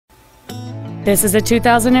This is a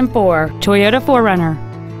 2004 Toyota 4Runner.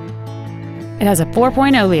 It has a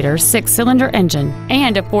 4.0-liter six-cylinder engine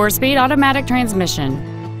and a 4-speed automatic transmission.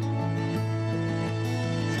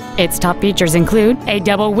 Its top features include a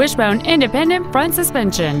double wishbone independent front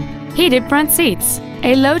suspension, heated front seats,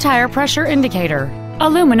 a low tire pressure indicator,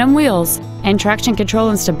 aluminum wheels, and traction control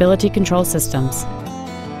and stability control systems.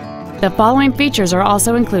 The following features are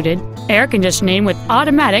also included: air conditioning with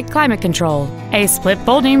automatic climate control, a split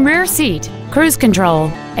folding rear seat, cruise control,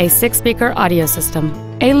 a 6-speaker audio system,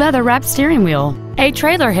 a leather-wrapped steering wheel, a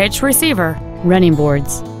trailer hitch receiver, running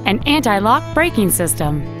boards, an anti-lock braking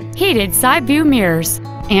system, heated side view mirrors,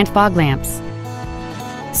 and fog lamps.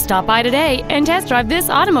 Stop by today and test drive this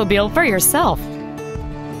automobile for yourself.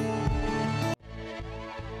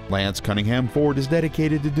 Lance Cunningham Ford is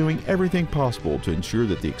dedicated to doing everything possible to ensure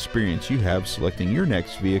that the experience you have selecting your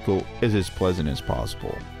next vehicle is as pleasant as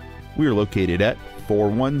possible. We are located at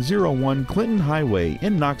 4101 Clinton Highway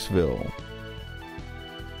in Knoxville.